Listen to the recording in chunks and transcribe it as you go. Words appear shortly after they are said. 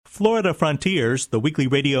Florida Frontiers, the weekly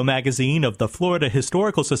radio magazine of the Florida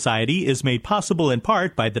Historical Society, is made possible in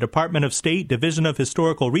part by the Department of State Division of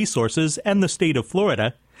Historical Resources and the state of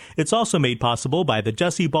Florida. It's also made possible by the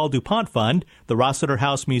Jessie Ball DuPont Fund, the Rossiter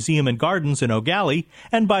House Museum and Gardens in Ogallie,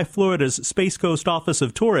 and by Florida's Space Coast Office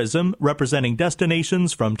of Tourism, representing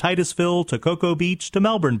destinations from Titusville to Cocoa Beach to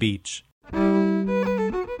Melbourne Beach.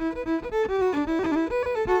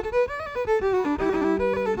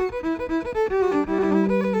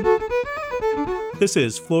 This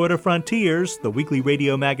is Florida Frontiers, the weekly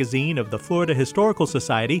radio magazine of the Florida Historical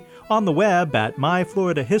Society, on the web at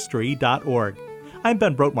myfloridahistory.org. I'm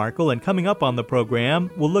Ben Brotmarkle, and coming up on the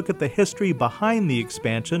program, we'll look at the history behind the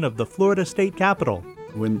expansion of the Florida State Capitol.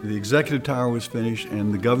 When the executive tower was finished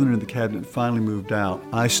and the governor and the cabinet finally moved out,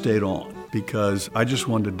 I stayed on because I just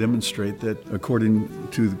wanted to demonstrate that, according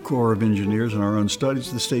to the Corps of Engineers and our own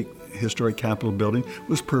studies, the State Historic Capitol building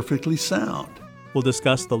was perfectly sound. We'll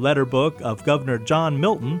discuss the letter book of Governor John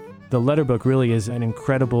Milton. The letter book really is an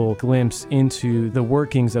incredible glimpse into the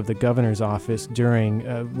workings of the governor's office during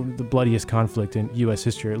the bloodiest conflict in U.S.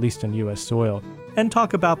 history, at least on U.S. soil. And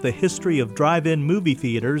talk about the history of drive-in movie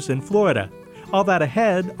theaters in Florida. All that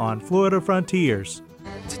ahead on Florida Frontiers.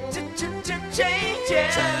 Turn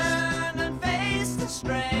and face the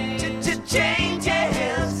strain.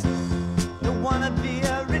 Changes. Don't wanna be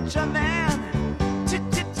a richer man.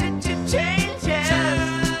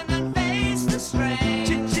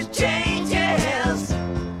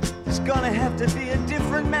 To be a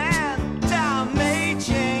different man. Time may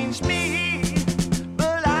change me,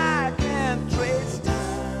 but I can't trace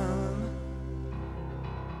time.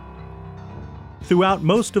 Throughout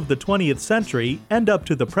most of the 20th century and up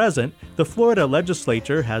to the present, the Florida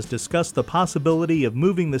legislature has discussed the possibility of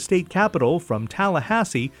moving the state capital from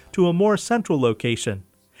Tallahassee to a more central location.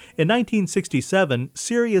 In 1967,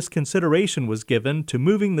 serious consideration was given to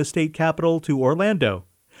moving the state capital to Orlando.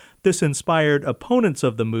 This inspired opponents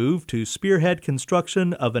of the move to spearhead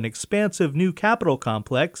construction of an expansive new Capitol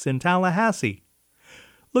complex in Tallahassee.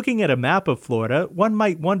 Looking at a map of Florida, one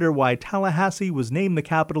might wonder why Tallahassee was named the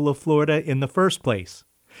capital of Florida in the first place.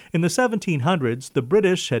 In the 1700s, the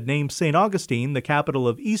British had named St. Augustine the capital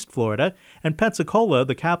of East Florida and Pensacola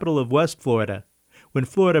the capital of West Florida. When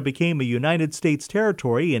Florida became a United States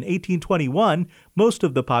territory in 1821, most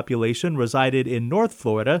of the population resided in North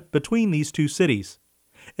Florida between these two cities.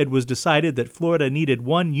 It was decided that Florida needed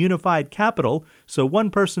one unified capital, so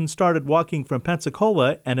one person started walking from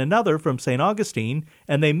Pensacola and another from St. Augustine,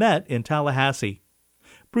 and they met in Tallahassee.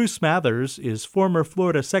 Bruce Mathers is former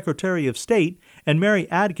Florida Secretary of State, and Mary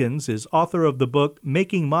Adkins is author of the book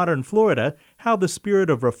Making Modern Florida: How the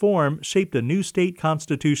Spirit of Reform Shaped a New State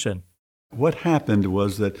Constitution. What happened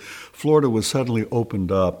was that Florida was suddenly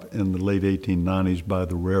opened up in the late 1890s by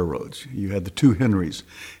the railroads. You had the two Henrys.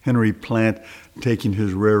 Henry Plant taking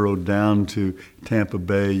his railroad down to Tampa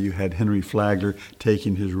Bay. You had Henry Flagler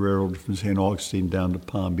taking his railroad from St. Augustine down to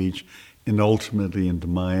Palm Beach and ultimately into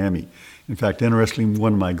Miami. In fact, interestingly,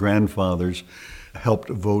 one of my grandfathers helped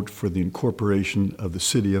vote for the incorporation of the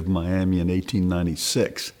city of Miami in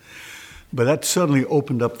 1896. But that suddenly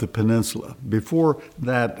opened up the peninsula. Before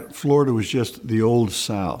that, Florida was just the Old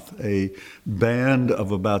South, a band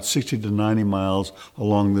of about 60 to 90 miles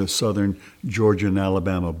along the southern Georgia and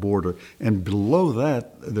Alabama border. And below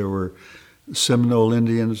that, there were Seminole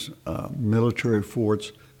Indians, military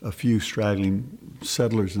forts, a few straggling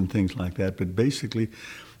settlers and things like that. But basically,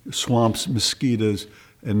 swamps, mosquitoes,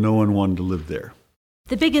 and no one wanted to live there.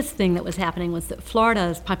 The biggest thing that was happening was that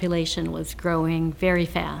Florida's population was growing very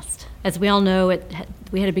fast. As we all know,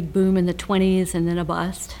 we had a big boom in the 20s and then a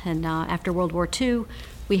bust. And after World War II,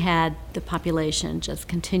 we had the population just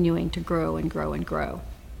continuing to grow and grow and grow.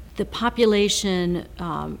 The population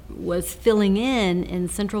was filling in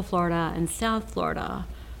Central Florida and South Florida,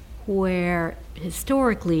 where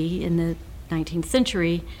historically in the 19th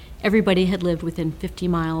century, everybody had lived within 50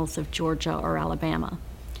 miles of Georgia or Alabama.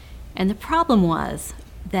 And the problem was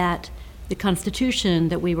that the Constitution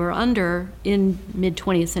that we were under in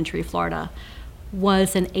mid-20th century Florida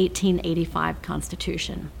was an 1885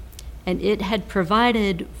 Constitution. And it had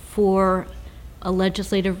provided for a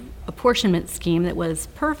legislative apportionment scheme that was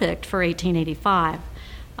perfect for 1885.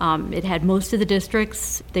 It had most of the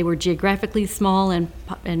districts. They were geographically small and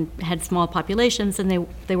had small populations, and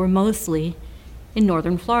they were mostly in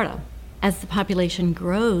northern Florida. As the population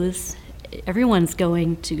grows, everyone's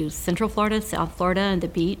going to Central Florida, South Florida, and the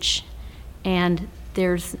beach, and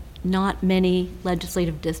there's not many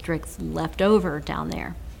legislative districts left over down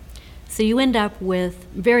there. So you end up with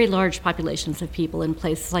very large populations of people in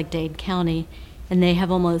places like Dade County, and they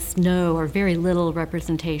have almost no or very little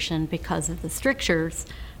representation because of the strictures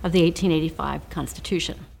of the 1885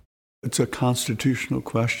 Constitution. It's a constitutional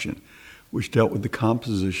question which dealt with the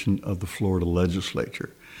composition of the Florida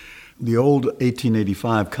legislature. The old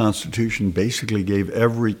 1885 Constitution basically gave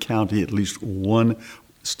every county at least one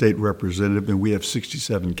state representative, and we have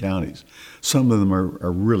 67 counties. Some of them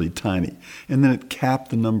are really tiny. And then it capped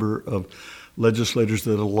the number of legislators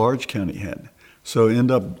that a large county had. So end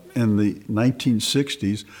up in the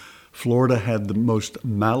 1960s, Florida had the most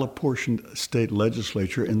malapportioned state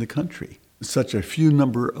legislature in the country. Such a few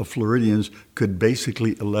number of Floridians could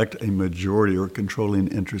basically elect a majority or controlling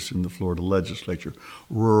interest in the Florida legislature,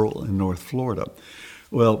 rural and North Florida.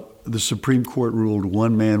 Well, the Supreme Court ruled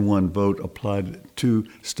one man, one vote applied to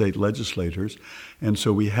state legislators, and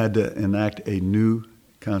so we had to enact a new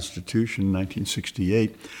constitution in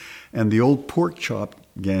 1968. And the old pork chop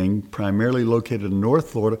gang, primarily located in North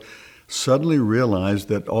Florida, suddenly realized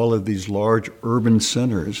that all of these large urban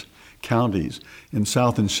centers, counties in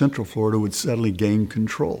South and Central Florida would suddenly gain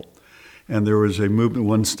control. And there was a movement,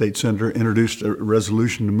 one state senator introduced a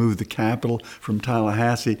resolution to move the capital from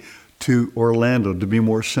Tallahassee to Orlando to be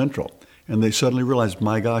more central. And they suddenly realized,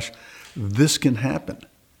 my gosh, this can happen.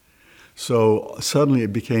 So suddenly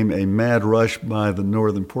it became a mad rush by the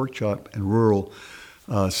northern pork chop and rural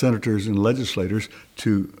senators and legislators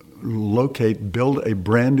to build a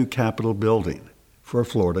brand new Capitol building for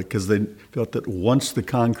Florida, because they felt that once the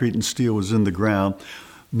concrete and steel was in the ground,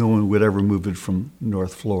 no one would ever move it from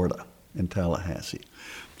North Florida and Tallahassee.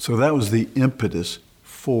 So that was the impetus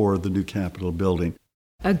for the new Capitol building.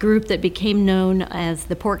 A group that became known as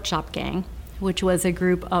the Pork Chop Gang, which was a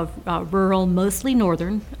group of rural, mostly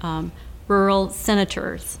northern, rural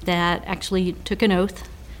senators that actually took an oath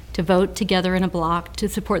to vote together in a block to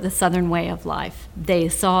support the Southern way of life. They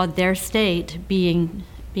saw their state being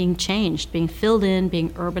changed, being filled in, being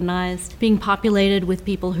urbanized, being populated with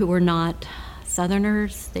people who were not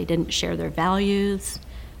Southerners. They didn't share their values.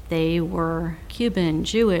 They were Cuban,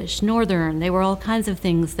 Jewish, Northern. They were all kinds of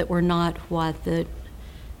things that were not what the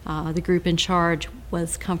group in charge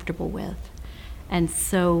was comfortable with. And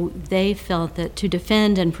so they felt that to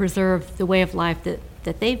defend and preserve the way of life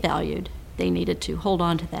that they valued, they needed to hold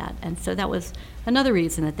on to that. And so that was another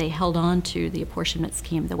reason that they held on to the apportionment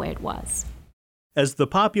scheme the way it was. As the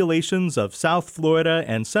populations of South Florida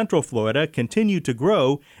and Central Florida continued to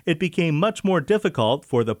grow, it became much more difficult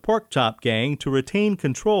for the Pork Chop Gang to retain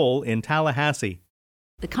control in Tallahassee.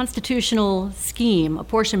 The constitutional scheme,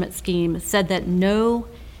 apportionment scheme, said that no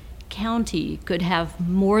county could have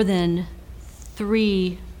more than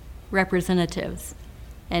 3 representatives,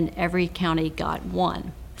 and every county got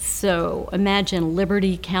 1. So imagine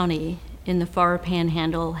Liberty County in the far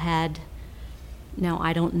panhandle had, now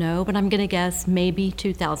I don't know, but I'm going to guess maybe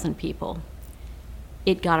 2,000 people.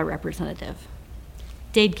 It got a representative.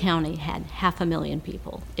 Dade County had 500,000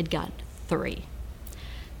 people. It got 3.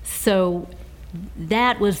 So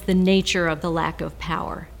that was the nature of the lack of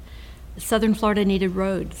power. Southern Florida needed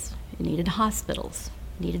roads, it needed hospitals,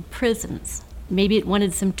 it needed prisons. Maybe it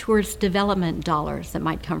wanted some tourist development dollars that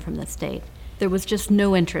might come from the state. There was just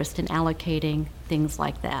no interest in allocating things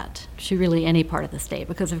like that to really any part of the state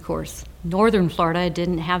because, of course, Northern Florida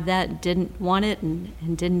didn't have that, didn't want it, and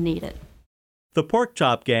didn't need it. The Pork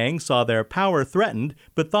Chop Gang saw their power threatened,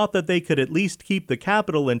 but thought that they could at least keep the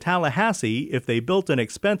capital in Tallahassee if they built an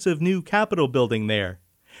expensive new Capitol building there.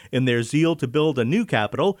 In their zeal to build a new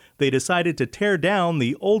Capitol, they decided to tear down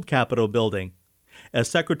the old Capitol building. As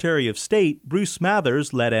Secretary of State, Bruce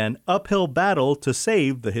Smathers led an uphill battle to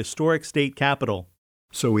save the historic state capitol.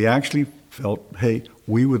 So we actually felt, hey,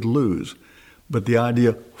 we would lose. But the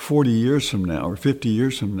idea 40 years from now or 50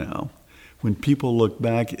 years from now, when people look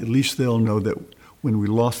back, at least they'll know that when we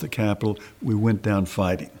lost the Capitol, we went down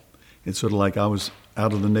fighting. It's sort of like I was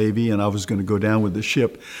out of the Navy and I was going to go down with the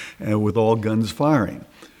ship and with all guns firing.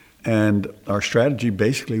 And our strategy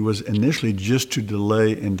basically was initially just to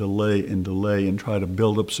delay and try to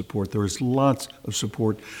build up support. There was lots of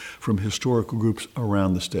support from historical groups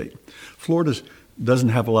around the state. Florida doesn't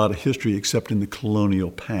have a lot of history except in the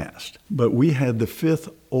colonial past. But we had the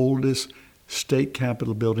 5th oldest state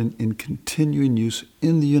capitol building in continuing use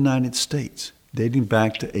in the United States, dating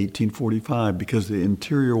back to 1845 because the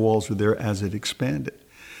interior walls were there as it expanded.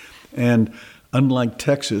 And unlike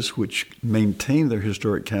Texas, which maintained their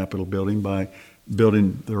historic Capitol building by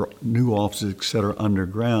building their new offices, et cetera,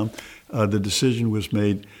 underground, the decision was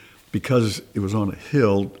made because it was on a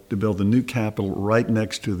hill to build the new Capitol right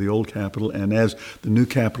next to the old Capitol. And as the new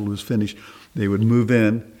Capitol was finished, they would move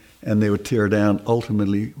in and they would tear down.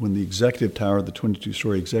 Ultimately, when the executive tower, the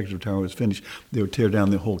 22-story executive tower was finished, they would tear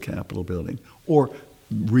down the whole Capitol building or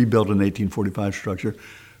rebuild an 1845 structure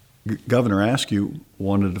Governor Askew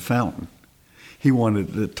wanted a fountain. He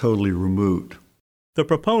wanted it totally removed. The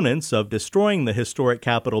proponents of destroying the historic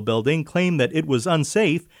Capitol building claim that it was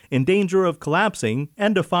unsafe, in danger of collapsing,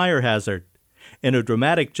 and a fire hazard. In a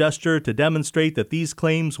dramatic gesture to demonstrate that these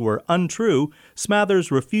claims were untrue, Smathers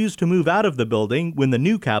refused to move out of the building when the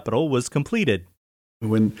new Capitol was completed.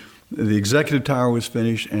 When the executive tower was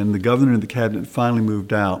finished and the governor and the cabinet finally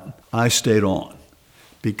moved out, I stayed on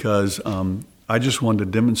because I just wanted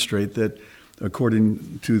to demonstrate that,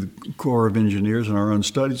 according to the Corps of Engineers and our own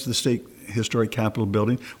studies, the State Historic Capitol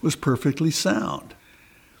building was perfectly sound.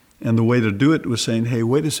 And the way to do it was saying, hey,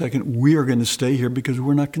 wait a second, we are going to stay here because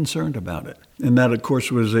we're not concerned about it. And that, of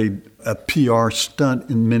course, was a PR stunt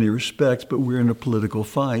in many respects, but we're in a political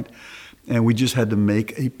fight, and we just had to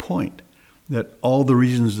make a point that all the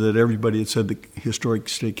reasons that everybody had said the historic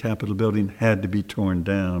State Capitol building had to be torn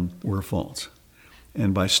down were false.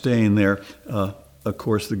 And by staying there, of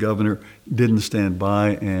course, the governor didn't stand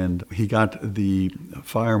by, and he got the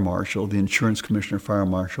fire marshal, the insurance commissioner fire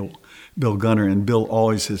marshal, Bill Gunner, and Bill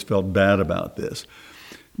always has felt bad about this.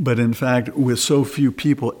 But in fact, with so few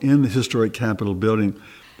people in the historic Capitol building,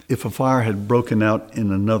 if a fire had broken out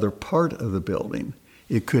in another part of the building,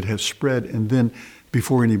 it could have spread, and then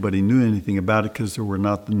before anybody knew anything about it, because there were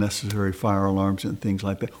not the necessary fire alarms and things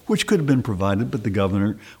like that, which could have been provided, but the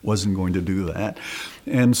governor wasn't going to do that.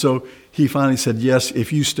 And so he finally said, yes,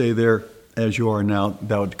 if you stay there as you are now,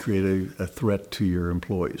 that would create a threat to your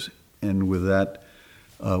employees. And with that,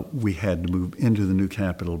 we had to move into the new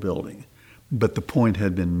Capitol building. But the point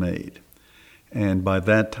had been made. And by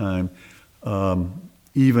that time,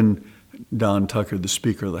 even Don Tucker, the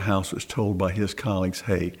Speaker of the House, was told by his colleagues,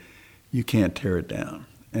 hey, you can't tear it down.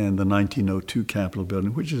 And the 1902 Capitol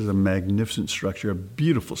building, which is a magnificent structure, a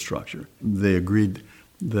beautiful structure, they agreed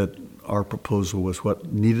that our proposal was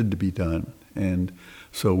what needed to be done. And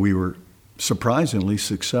so we were surprisingly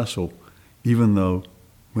successful, even though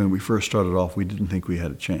when we first started off, we didn't think we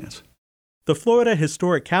had a chance. The Florida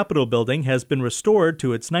Historic Capitol building has been restored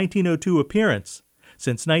to its 1902 appearance.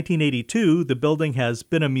 Since 1982, the building has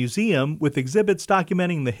been a museum with exhibits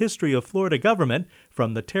documenting the history of Florida government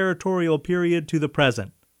from the territorial period to the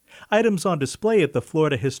present. Items on display at the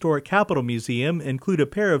Florida Historic Capitol Museum include a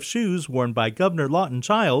pair of shoes worn by Governor Lawton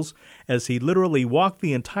Chiles as he literally walked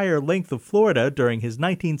the entire length of Florida during his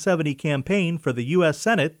 1970 campaign for the U.S.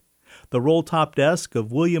 Senate, the roll-top desk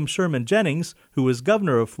of William Sherman Jennings, who was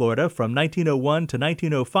governor of Florida from 1901 to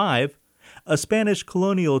 1905, a Spanish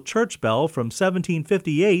colonial church bell from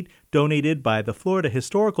 1758 donated by the Florida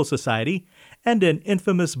Historical Society, and an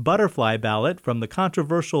infamous butterfly ballot from the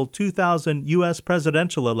controversial 2000 U.S.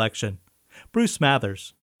 presidential election. Bruce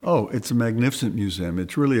Smathers. Oh, it's a magnificent museum.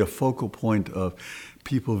 It's really a focal point of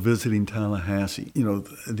people visiting Tallahassee. You know,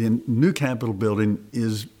 the new Capitol building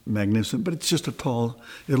is magnificent, but it's just it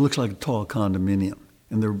looks like a tall condominium.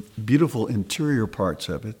 And there are beautiful interior parts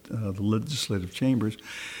of it, the legislative chambers.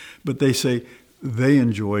 But they say they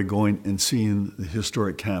enjoy going and seeing the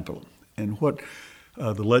historic Capitol. And what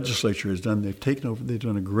the legislature has done, they've taken over, they've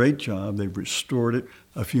done a great job, they've restored it.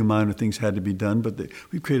 A few minor things had to be done, but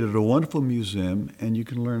we've created a wonderful museum, and you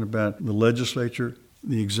can learn about the legislature,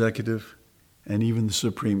 the executive, and even the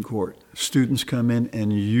Supreme Court. Students come in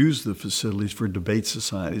and use the facilities for debate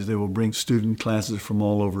societies. They will bring student classes from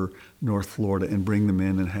all over North Florida and bring them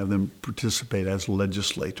in and have them participate as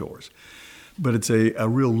legislators. But it's a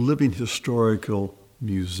real living historical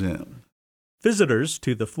museum. Visitors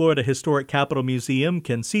to the Florida Historic Capitol Museum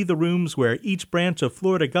can see the rooms where each branch of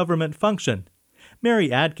Florida government functioned.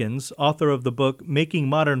 Mary Adkins, author of the book Making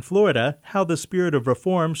Modern Florida, How the Spirit of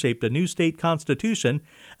Reform Shaped a New State Constitution,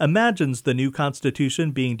 imagines the new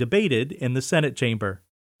Constitution being debated in the Senate chamber.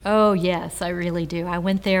 Oh, yes, I really do. I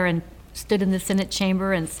went there and stood in the Senate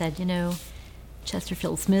chamber and said,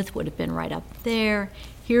 Chesterfield Smith would have been right up there.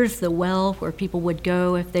 Here's the well where people would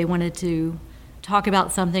go if they wanted to talk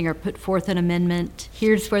about something or put forth an amendment.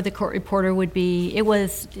 Here's where the court reporter would be. It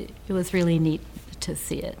was really neat to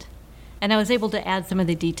see it. And I was able to add some of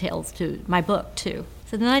the details to my book, too.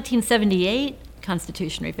 So the 1978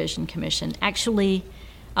 Constitution Revision Commission, actually,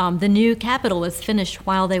 the new Capitol was finished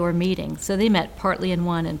while they were meeting. So they met partly in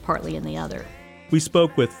one and partly in the other. We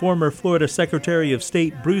spoke with former Florida Secretary of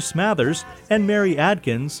State Bruce Smathers and Mary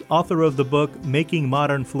Adkins, author of the book Making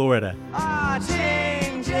Modern Florida. Our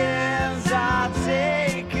changes are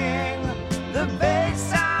taking the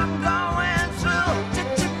pace I'm going through.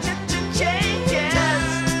 Changes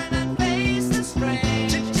and face the strain.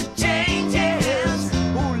 Changes.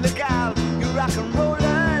 Ooh, look out, you rock and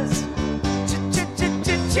rollers.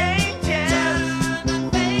 Changes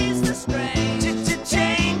and face the strain.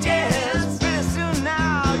 Changes. Pretty soon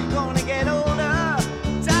now you're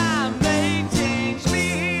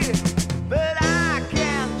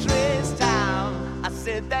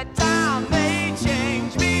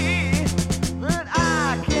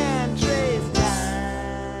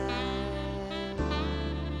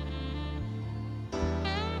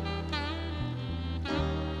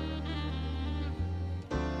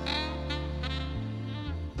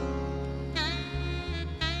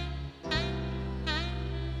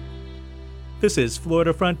This is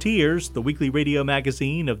Florida Frontiers, the weekly radio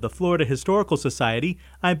magazine of the Florida Historical Society.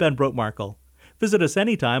 I'm Ben Brotemarkle. Visit us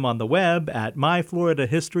anytime on the web at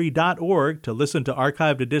myfloridahistory.org to listen to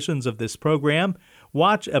archived editions of this program,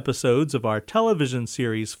 watch episodes of our television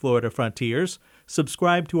series Florida Frontiers,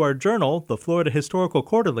 subscribe to our journal, the Florida Historical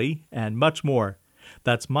Quarterly, and much more.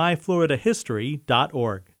 That's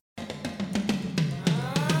myfloridahistory.org.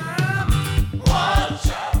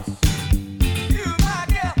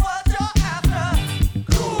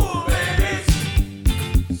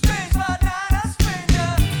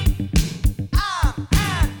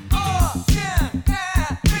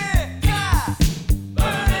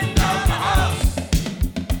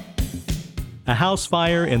 A house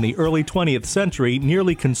fire in the early 20th century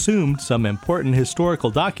nearly consumed some important historical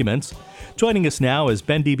documents. Joining us now is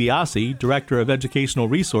Ben DiBiase, Director of Educational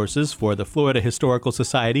Resources for the Florida Historical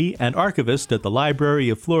Society and archivist at the Library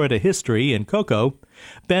of Florida History in Cocoa.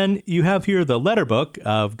 Ben, you have here the letter book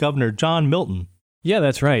of Governor John Milton. Yeah,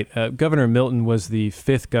 that's right. Governor Milton was the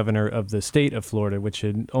fifth governor of the state of Florida, which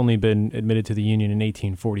had only been admitted to the Union in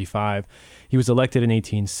 1845. He was elected in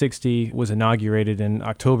 1860, was inaugurated in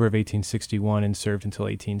October of 1861, and served until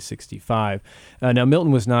 1865. Now,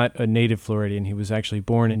 Milton was not a native Floridian. He was actually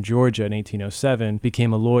born in Georgia in 1807,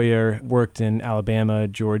 became a lawyer, worked in Alabama,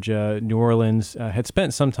 Georgia, New Orleans, had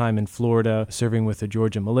spent some time in Florida serving with the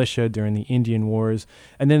Georgia militia during the Indian Wars.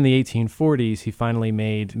 And then in the 1840s, he finally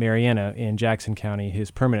made Marianna in Jackson County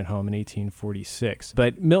his permanent home in 1846.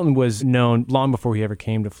 But Milton was known long before he ever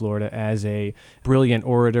came to Florida as a brilliant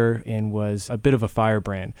orator and was a bit of a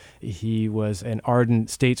firebrand. He was an ardent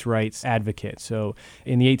states' rights advocate. So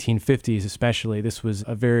in the 1850s especially, this was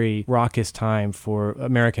a very raucous time for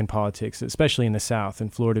American politics, especially in the South,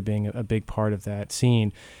 and Florida being a big part of that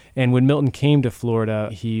scene. And when Milton came to Florida,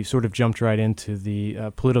 he sort of jumped right into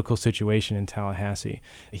the political situation in Tallahassee.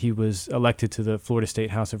 He was elected to the Florida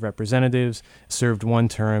State House of Representatives, served one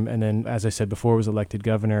term, and then, as I said before, was elected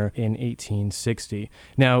governor in 1860.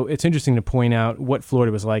 Now, it's interesting to point out what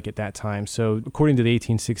Florida was like at that time. So, according to the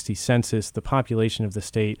 1860 census, the population of the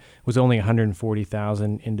state was only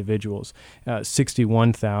 140,000 individuals,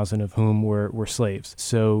 61,000 of whom were slaves.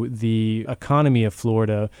 So, the economy of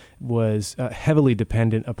Florida was heavily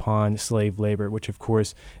dependent upon slave labor, which of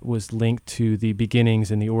course was linked to the beginnings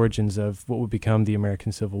and the origins of what would become the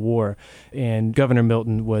American Civil War. And Governor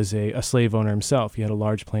Milton was a slave owner himself. He had a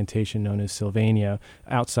large plantation known as Sylvania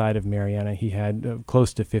outside of Marianna. He had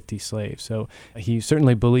close to 50 slaves. So he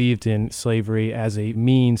certainly believed in slavery as a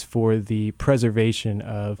means for the preservation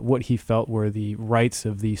of what he felt were the rights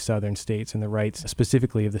of the southern states and the rights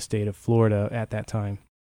specifically of the state of Florida at that time.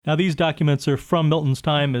 Now, these documents are from Milton's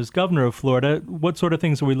time as governor of Florida. What sort of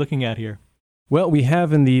things are we looking at here? Well, we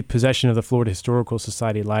have in the possession of the Florida Historical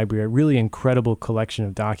Society Library a really incredible collection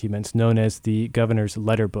of documents known as the Governor's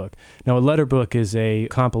Letter Book. Now, a letter book is a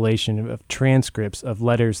compilation of transcripts of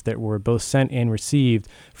letters that were both sent and received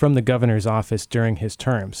from the governor's office during his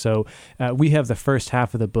term. So we have the first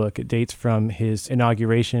half of the book. It dates from his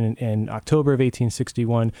inauguration in October of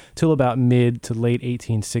 1861 till about mid to late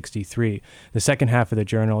 1863. The second half of the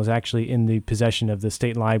journal is actually in the possession of the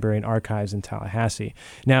State Library and Archives in Tallahassee.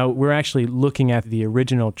 Now, we're actually looking at the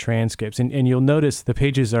original transcripts, and you'll notice the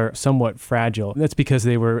pages are somewhat fragile. That's because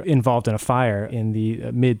they were involved in a fire in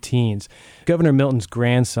the mid-teens. Governor Milton's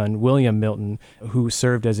grandson, William Milton, who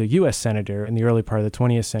served as a U.S. Senator in the early part of the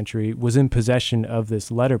 20th century, was in possession of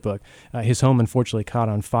this letter book. His home unfortunately caught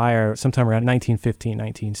on fire sometime around 1915,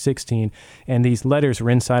 1916, and these letters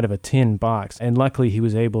were inside of a tin box. And luckily, he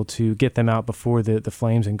was able to get them out before the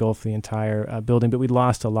flames engulfed the entire building, but we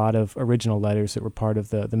lost a lot of original letters that were part of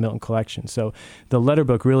the Milton collection. So the letter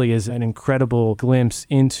book really is an incredible glimpse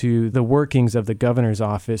into the workings of the governor's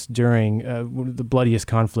office during the bloodiest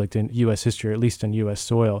conflict in U.S. history, at least on U.S.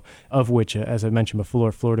 soil, of which, as I mentioned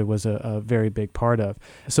before, Florida was a very big part of.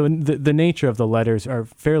 So the nature of the letters are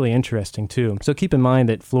fairly interesting, too. So keep in mind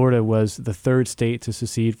that Florida was the third state to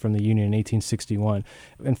secede from the Union in 1861.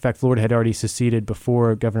 In fact, Florida had already seceded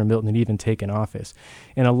before Governor Milton had even taken office.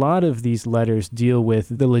 And a lot of these letters deal with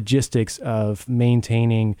the logistics of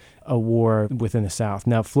maintaining a war within the South.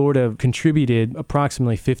 Now, Florida contributed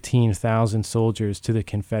approximately 15,000 soldiers to the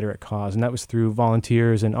Confederate cause, and that was through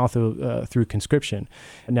volunteers and also through conscription.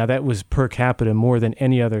 Now, that was per capita more than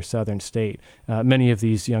any other southern state. Many of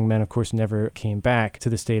these young men, of course, never came back to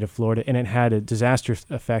the state of Florida, and it had a disastrous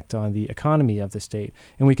effect on the economy of the state,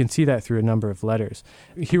 and we can see that through a number of letters.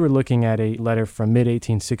 Here we're looking at a letter from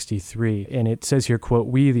mid-1863, and it says here, quote,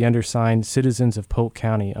 "We, the undersigned citizens of Polk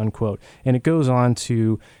County," unquote. And it goes on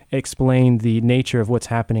to explain the nature of what's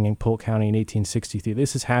happening in Polk County in 1863.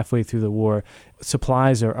 This is halfway through the war.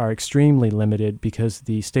 supplies are extremely limited because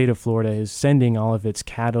the state of Florida is sending all of its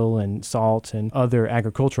cattle and salt and other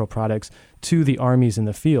agricultural products to the armies in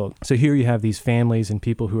the field. So here you have these families and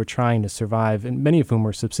people who are trying to survive, and many of whom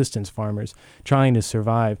were subsistence farmers trying to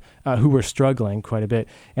survive, who were struggling quite a bit.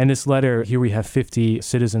 And this letter, here we have 50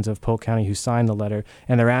 citizens of Polk County who signed the letter,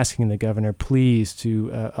 and they're asking the governor, please,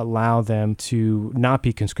 to allow them to not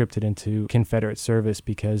be conscripted into Confederate service,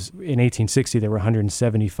 because in 1860 there were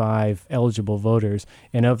 175 eligible voters,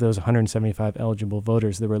 and of those 175 eligible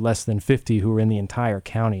voters, there were less than 50 who were in the entire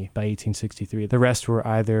county by 1863. The rest were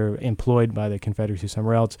either employed by the Confederacy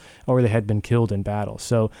somewhere else, or they had been killed in battle.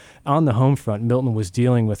 So on the home front, Milton was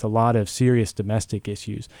dealing with a lot of serious domestic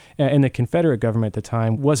issues. And the Confederate government at the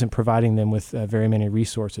time wasn't providing them with very many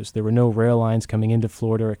resources. There were no rail lines coming into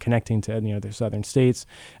Florida or connecting to the southern states.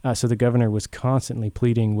 So the governor was constantly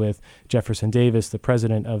pleading with Jefferson Davis, the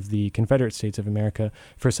president of the Confederate States of America,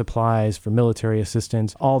 for supplies, for military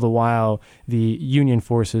assistance. All the while, the Union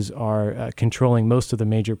forces are controlling most of the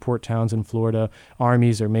major port towns in Florida.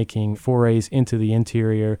 Armies are making forays into the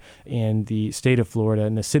interior, and the state of Florida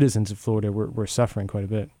and the citizens of Florida were suffering quite a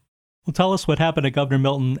bit. Well, tell us what happened to Governor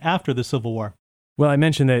Milton after the Civil War. Well, I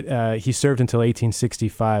mentioned that he served until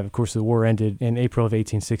 1865. Of course, the war ended in April of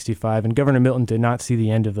 1865, and Governor Milton did not see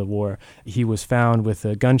the end of the war. He was found with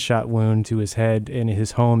a gunshot wound to his head in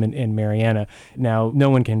his home in Mariana. Now,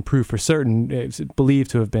 no one can prove for certain. It's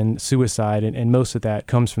believed to have been suicide, and most of that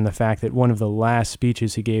comes from the fact that one of the last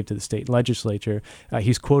speeches he gave to the state legislature,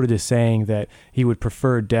 he's quoted as saying that he would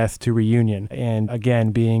prefer death to reunion. And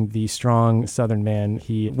again, being the strong Southern man,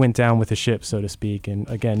 he went down with the ship, so to speak, and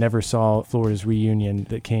again, never saw Florida's reunion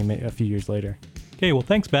that came a few years later. Okay, well,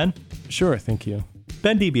 thanks, Ben. Sure, thank you.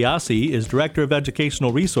 Ben DiBiase is Director of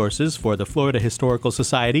Educational Resources for the Florida Historical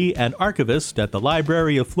Society and archivist at the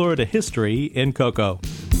Library of Florida History in Cocoa.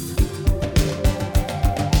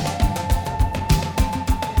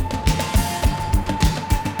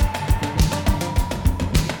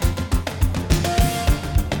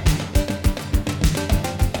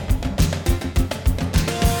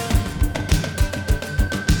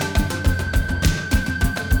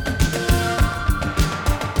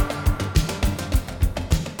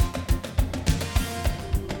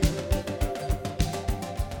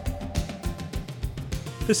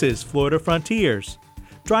 This is Florida Frontiers.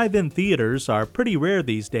 Drive-in theaters are pretty rare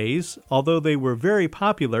these days, although they were very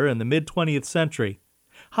popular in the mid-20th century.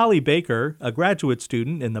 Holly Baker, a graduate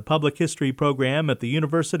student in the public history program at the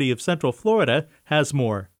University of Central Florida, has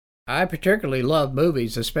more. I particularly love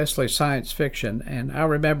movies, especially science fiction, and I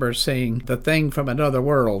remember seeing The Thing from Another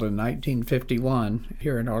World in 1951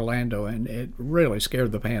 here in Orlando, and it really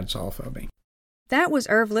scared the pants off of me. That was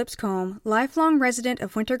Irv Lipscomb, lifelong resident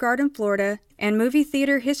of Winter Garden, Florida, and movie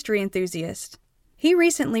theater history enthusiast. He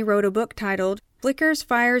recently wrote a book titled Flickers,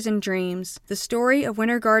 Fires, and Dreams, The Story of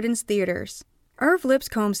Winter Garden's Theaters. Irv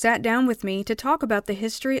Lipscomb sat down with me to talk about the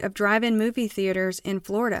history of drive-in movie theaters in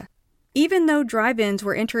Florida. Even though drive-ins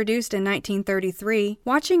were introduced in 1933,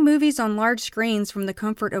 watching movies on large screens from the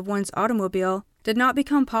comfort of one's automobile did not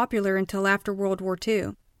become popular until after World War II.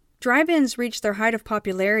 Drive-ins reached their height of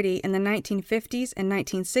popularity in the 1950s and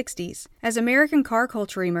 1960s as American car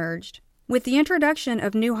culture emerged. With the introduction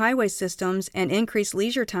of new highway systems and increased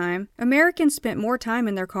leisure time, Americans spent more time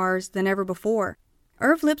in their cars than ever before.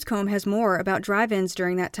 Irv Lipscomb has more about drive-ins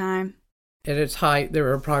during that time. At its height, there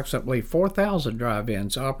were approximately 4,000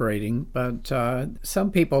 drive-ins operating, but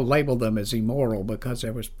some people labeled them as immoral because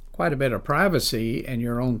there was quite a bit of privacy in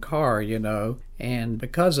your own car, and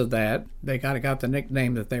because of that, they got the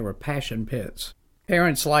nickname that they were passion pits.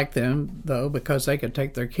 Parents liked them, though, because they could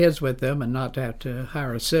take their kids with them and not have to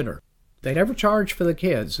hire a sitter. They never charged for the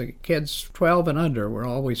kids. The kids 12 and under were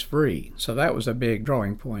always free, so that was a big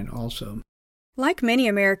drawing point also. Like many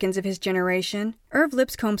Americans of his generation, Irv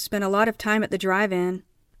Lipscomb spent a lot of time at the drive-in.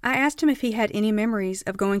 I asked him if he had any memories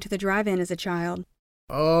of going to the drive-in as a child.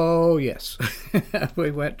 Oh, yes.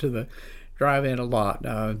 We went to the drive-in a lot.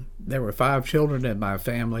 There were 5 children in my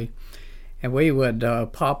family, and we would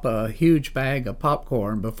pop a huge bag of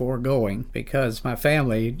popcorn before going because my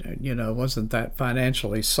family, wasn't that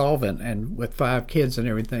financially solvent, and with 5 kids and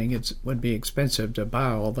everything, it would be expensive to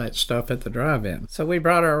buy all that stuff at the drive-in. So we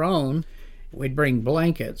brought our own. We'd bring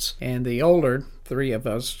blankets, and the older 3 of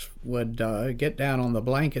us would get down on the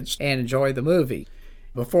blankets and enjoy the movie.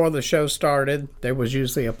 Before the show started, there was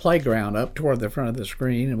usually a playground up toward the front of the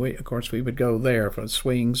screen, and we would go there for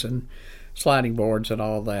swings and sliding boards and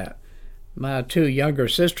all that. My 2 younger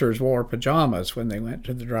sisters wore pajamas when they went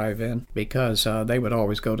to the drive-in because they would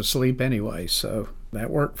always go to sleep anyway, so that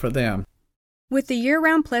worked for them. With the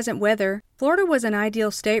year-round pleasant weather, Florida was an ideal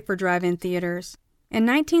state for drive-in theaters. In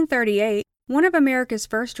 1938, one of America's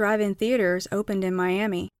first drive-in theaters opened in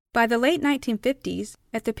Miami. By the late 1950s,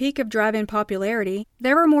 at the peak of drive-in popularity,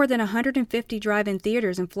 there were more than 150 drive-in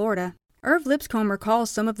theaters in Florida. Irv Lipscomb recalls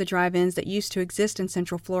some of the drive-ins that used to exist in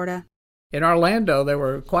Central Florida. In Orlando, there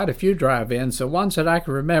were quite a few drive-ins. The ones that I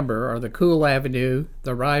can remember are the Cool Avenue,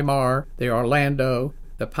 the Rymar, the Orlando,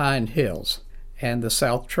 the Pine Hills, and the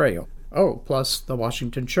South Trail. Oh, plus the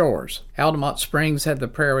Washington Shores. Altamont Springs had the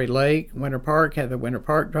Prairie Lake. Winter Park had the Winter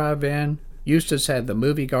Park Drive-In. Eustis had the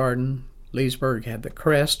Movie Garden. Leesburg had the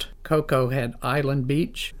Crest. Cocoa had Island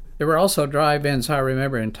Beach. There were also drive-ins I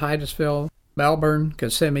remember in Titusville, Melbourne,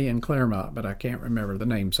 Kissimmee, and Claremont, but I can't remember the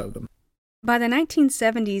names of them. By the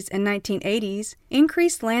 1970s and 1980s,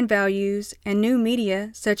 increased land values and new media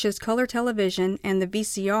such as color television and the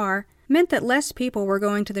VCR meant that less people were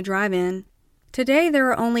going to the drive-in. Today, there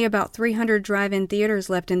are only about 300 drive-in theaters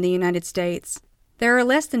left in the United States. There are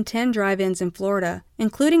less than 10 drive-ins in Florida,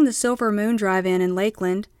 including the Silver Moon Drive-In in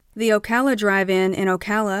Lakeland, the Ocala Drive-In in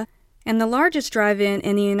Ocala, and the largest drive-in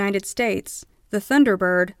in the United States, the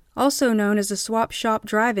Thunderbird, also known as the Swap Shop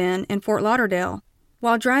Drive-In in Fort Lauderdale.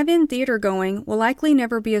 While drive-in theater going will likely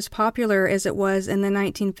never be as popular as it was in the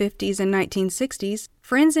 1950s and 1960s,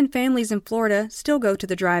 friends and families in Florida still go to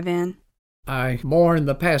the drive-in. I mourn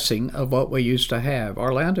the passing of what we used to have.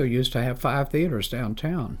 Orlando used to have 5 theaters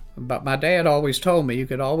downtown. But my dad always told me you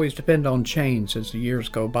could always depend on change as the years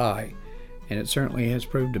go by, and it certainly has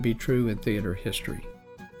proved to be true in theater history.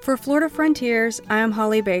 For Florida Frontiers, I am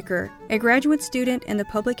Holly Baker, a graduate student in the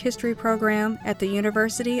Public History program at the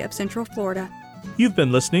University of Central Florida. You've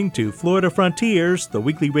been listening to Florida Frontiers, the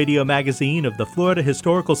weekly radio magazine of the Florida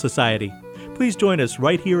Historical Society. Please join us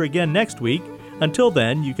right here again next week. Until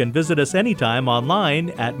then, you can visit us anytime online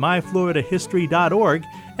at myfloridahistory.org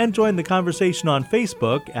and join the conversation on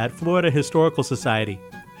Facebook at Florida Historical Society.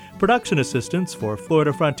 Production assistance for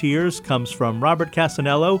Florida Frontiers comes from Robert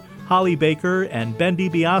Casanello, Holly Baker, and Ben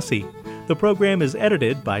DiBiase. The program is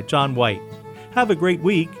edited by John White. Have a great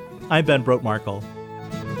week. I'm Ben Brotmarkle.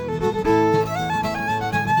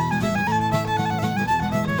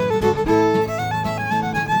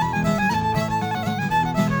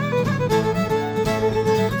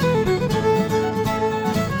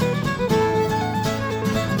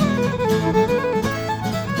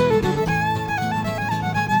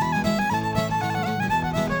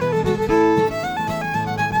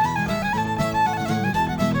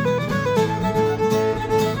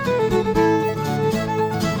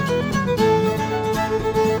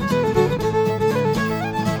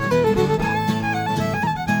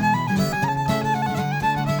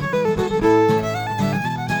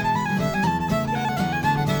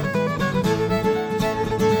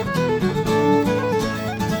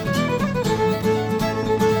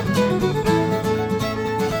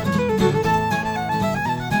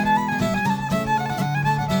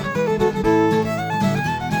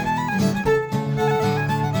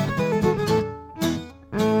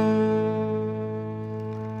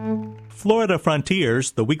 Florida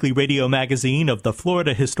Frontiers, the weekly radio magazine of the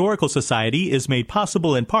Florida Historical Society, is made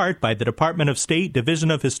possible in part by the Department of State Division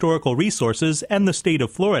of Historical Resources and the state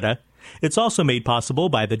of Florida. It's also made possible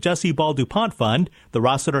by the Jessie Ball DuPont Fund, the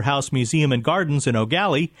Rossiter House Museum and Gardens in Eau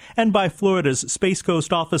Gallie, and by Florida's Space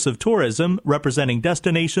Coast Office of Tourism, representing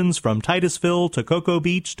destinations from Titusville to Cocoa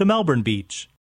Beach to Melbourne Beach.